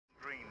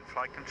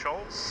flight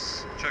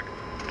controls. Checked.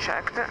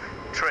 Checked.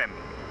 Trim.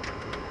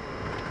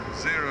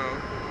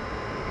 0,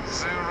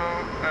 0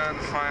 and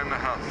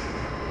 5.5.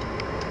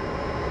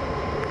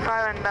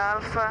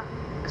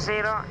 5.5,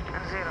 0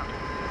 and 0.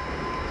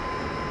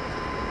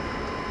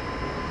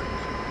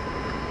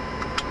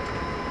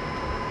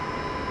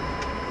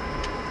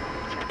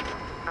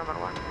 Number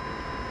 1.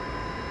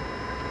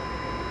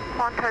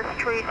 Qantas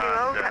 30,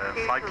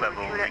 taxi flight to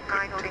level, we Juliet 9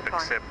 could holding point.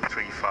 accept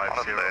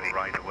 350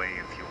 right away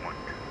if you want.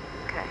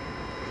 Okay.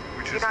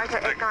 Which is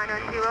United expected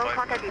 8990,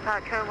 contact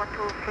departure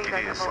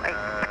 123.8.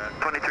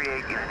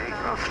 2380.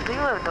 Oh, do you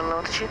have the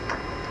load sheet?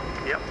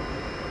 Yep.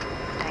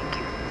 Thank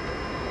you.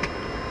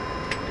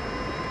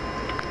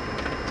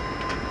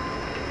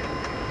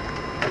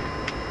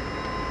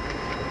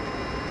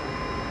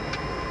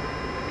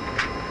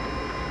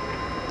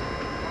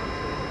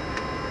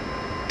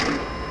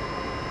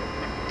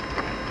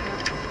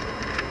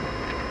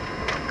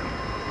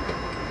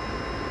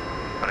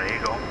 There you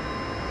go.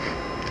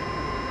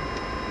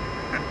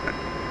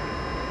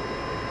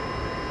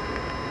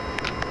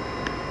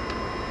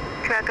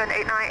 Dragon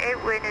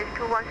 898, wind is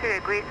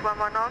 210 degrees,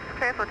 11 knots,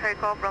 clear for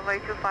takeoff, runway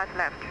 25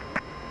 left.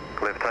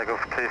 Clear for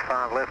takeoff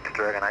 25 left,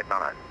 Dragon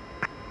 898.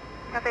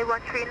 Cafe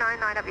 139,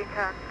 line up in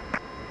turn.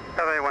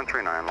 Cafe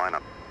 139, line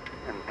up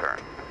in turn.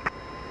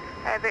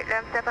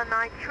 Vietnam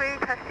 793,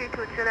 taxi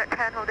to Juliet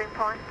 10 holding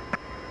point.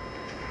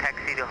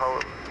 Taxi to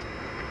hold,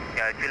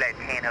 Juliet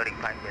 10 holding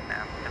point,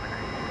 Vietnam 79.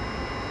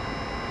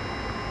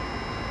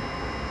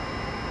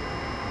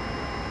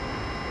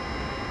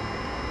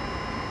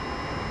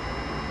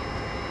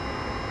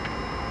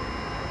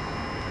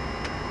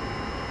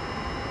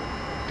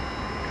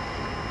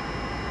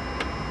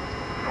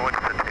 What's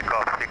the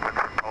takeoff sequence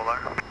for Polar?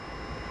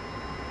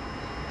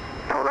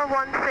 Polar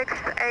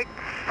 168,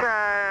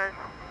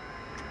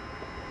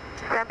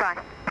 stand by.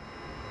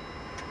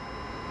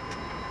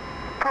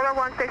 Polar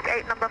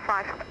 168, number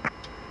 5. 1,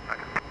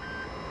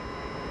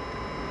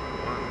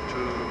 2,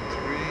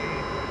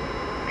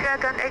 3.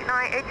 Dragon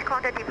 898,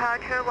 contact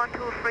departure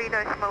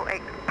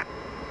 123.8.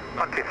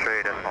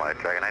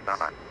 123.8, Dragon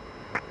 899.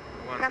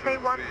 1, Cafe 2,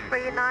 3.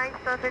 139,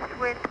 surface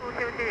wind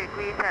 200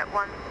 degrees at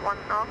 1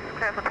 knots,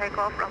 clear for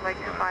takeoff, runway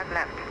 25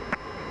 left.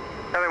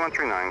 Cafe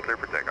 139, clear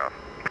for takeoff.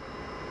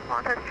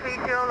 Qantas 30,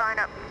 line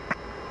up.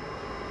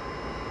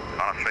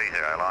 On a 30,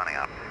 lining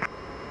up.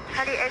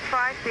 Heli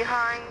 85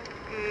 behind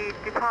the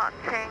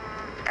departing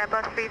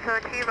Airbus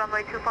 330,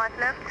 runway 25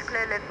 left,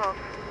 clear lift off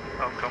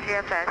Welcome.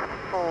 GFS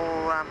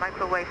for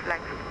microwave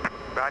length.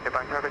 Roger,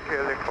 Bank Traffic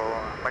clear lift for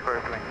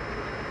microwave length.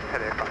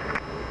 Heli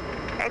 85.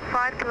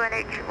 85 to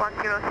NH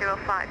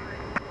 1005.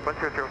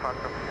 1005,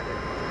 copy.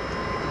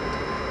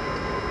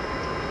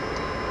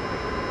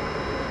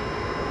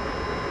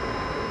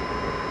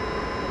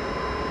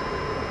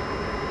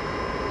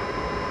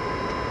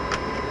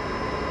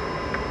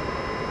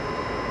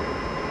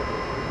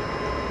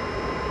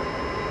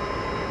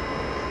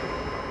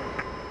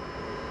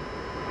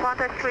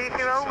 Qantas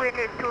 30, wind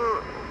is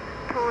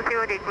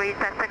 220 degrees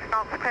at 6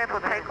 knots, clear for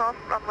takeoff,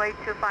 runway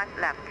 25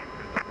 left.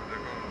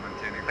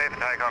 Clear for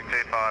takeoff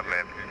 25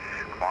 left,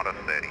 Qantas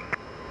 30.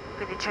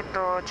 Quindi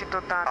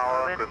 180.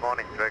 Power, good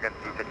morning, Dragon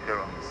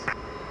 360.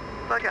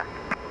 Roger.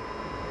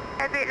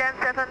 Vietnam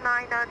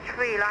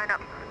 793, line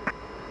up.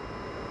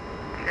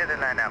 Clear the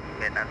line up,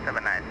 Vietnam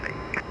 793.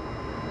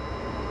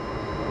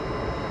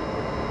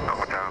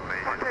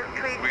 Qantas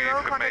 30, We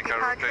contact make a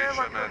departure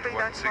rotation at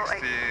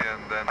 160 123.8.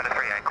 and then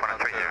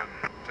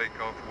take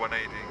off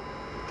 180.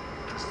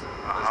 That's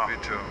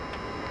V2.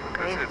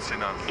 Okay. It's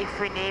enough. If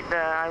we need,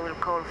 I will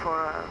call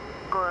for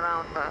go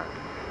around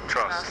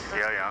Trust.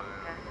 Yeah.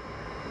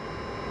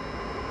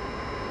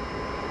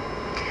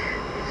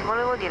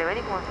 Volevo dire,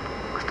 vedi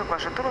questo qua,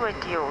 se tu lo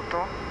metti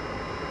auto,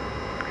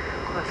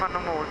 come fanno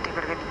molti,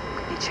 perché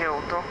dice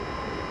auto,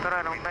 però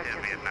era un vecchio.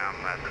 Vietnam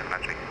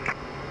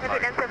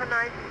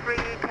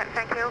 793,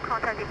 thank you,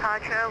 contact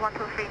departure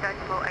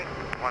 123.8.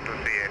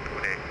 1238,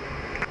 good day.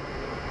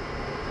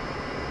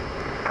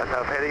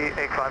 That's Heli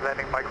 85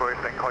 landing,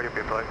 microwave link, call you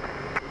below.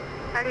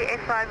 Heli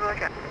 85,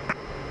 roger.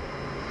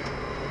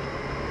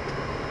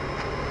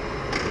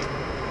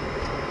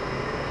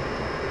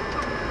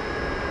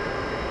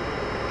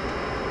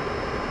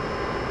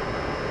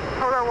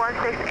 Polar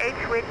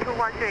 168, wind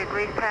 210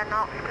 degrees, 10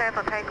 knots, clear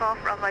for takeoff,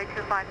 runway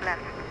 25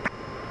 left.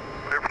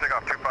 Clear for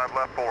takeoff 25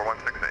 left, Polar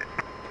 168.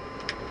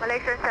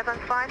 Malaysian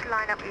 75,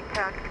 line up in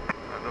turn.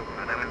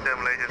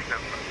 Malaysian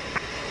 75.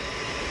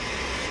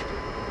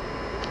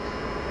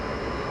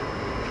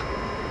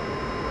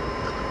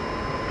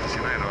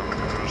 Vicino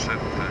anche 07.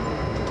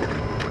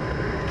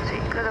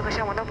 Sì, credo che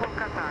siamo dopo il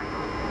Catania.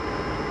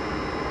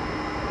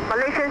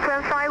 Malaysian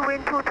 75,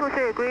 wind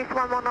 220 degrees,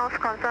 11 knots,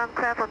 confirm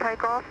clear for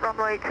takeoff,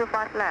 runway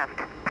 25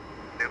 left.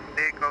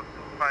 Takeoff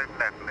 25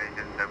 left,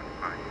 Malaysian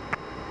 75.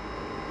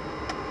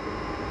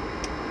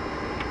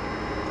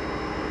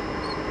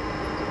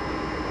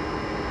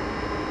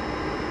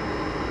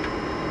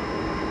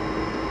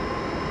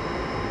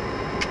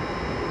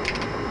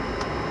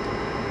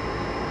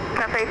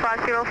 Cafe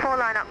 504,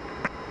 line up.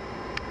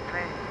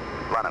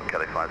 Line up.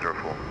 Kelly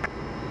 504.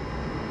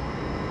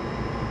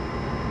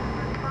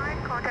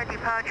 5, contact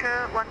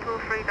departure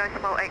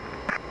 123.8.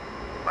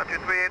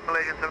 1238,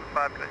 Malaysian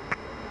 75, clear.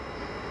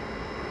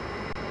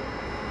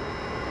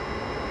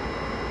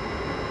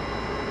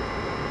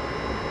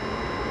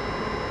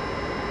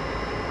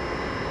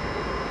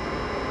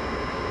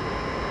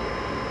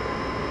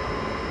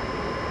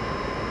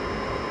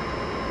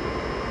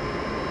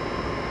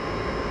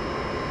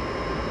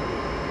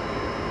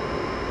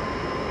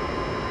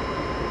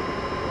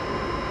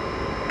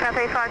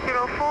 Cathay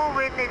 504,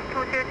 wind is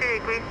 200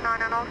 degrees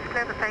 9 knots,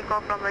 clear for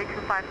takeoff runway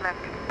 25 left.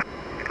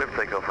 Clear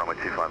for takeoff, runway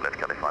 25 left,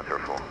 Kelly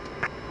 504.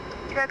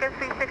 Dragon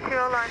 360,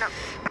 line up.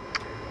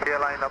 Clear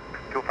line up,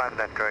 25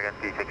 left, Dragon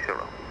 360.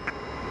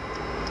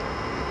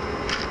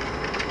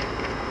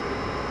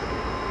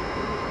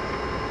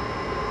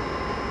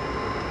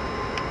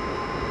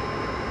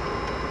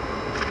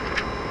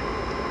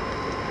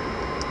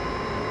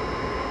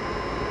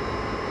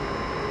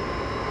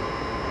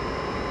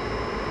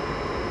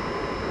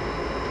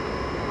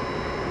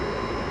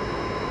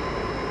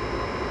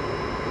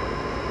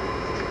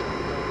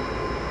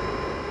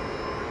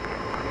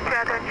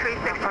 Dragon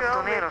 360,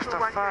 fatto nero wind sto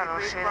a fare, non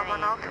 213 si degrees vede 1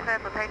 knots, clear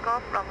for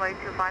takeoff runway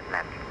 25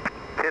 left.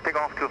 Clear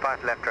takeoff,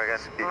 25 left, Dragon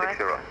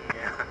 360.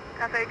 Yeah.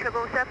 Cathay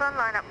 777,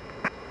 line up.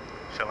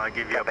 Shall I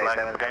give you a black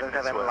pen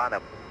as well? line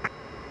up.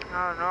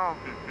 Oh no.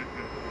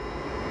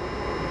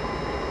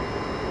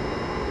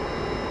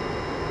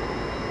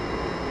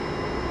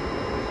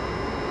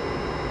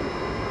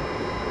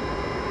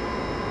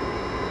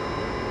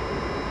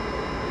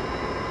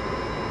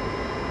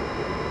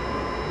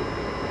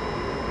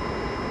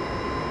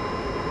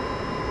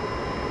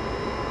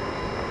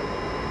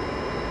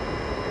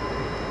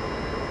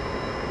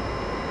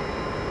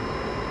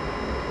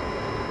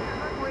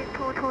 Wind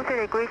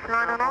 220 degrees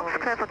 9 knots,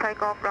 clear for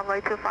takeoff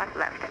runway 25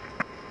 left.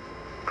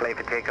 Clear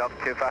for takeoff,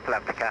 25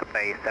 left,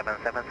 Cathay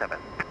 777.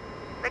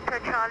 Victor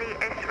Charlie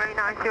X-ray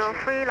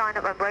 903, line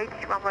up and bridge,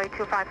 runway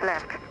 25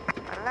 left.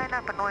 Line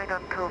up and wait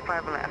on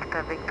 25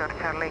 left, Victor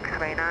Charlie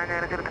X-ray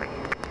 903.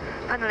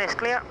 Tunnel is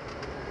clear.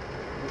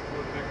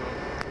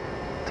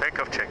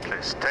 Takeoff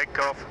checklist.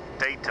 Takeoff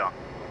data.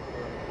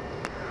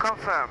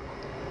 Confirm.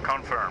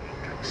 Confirmed.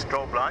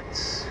 Strobe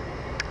lights.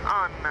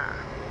 On.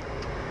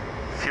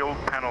 Fuel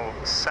panel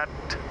set.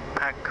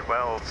 Pack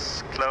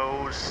valves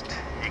closed.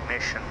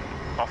 Ignition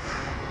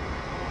off.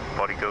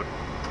 Body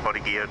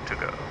gear to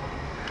go.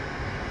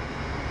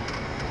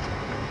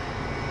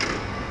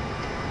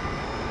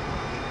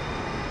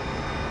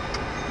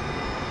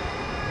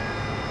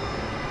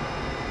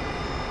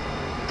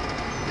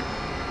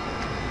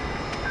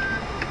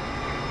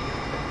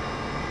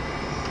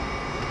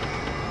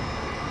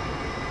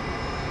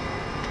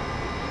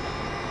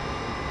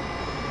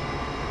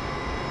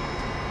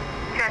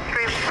 Jet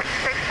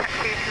 366,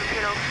 taxi to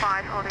kilo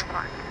 5, holding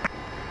point.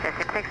 Jet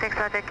 666,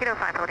 roger, kilo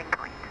 5, holding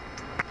point.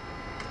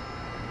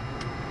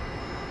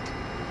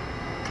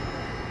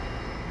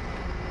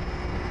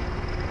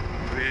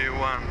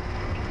 V1.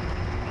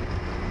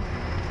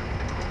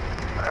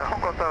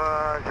 Hong Kong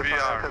Tower,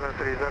 VR.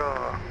 730,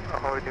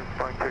 holding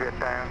point to get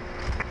down.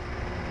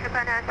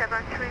 Japan Air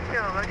 730,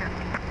 roger.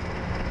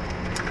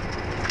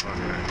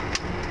 Okay.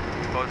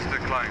 What's the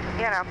climb?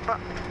 Gear up.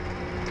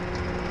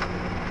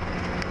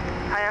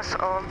 IS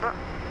hold.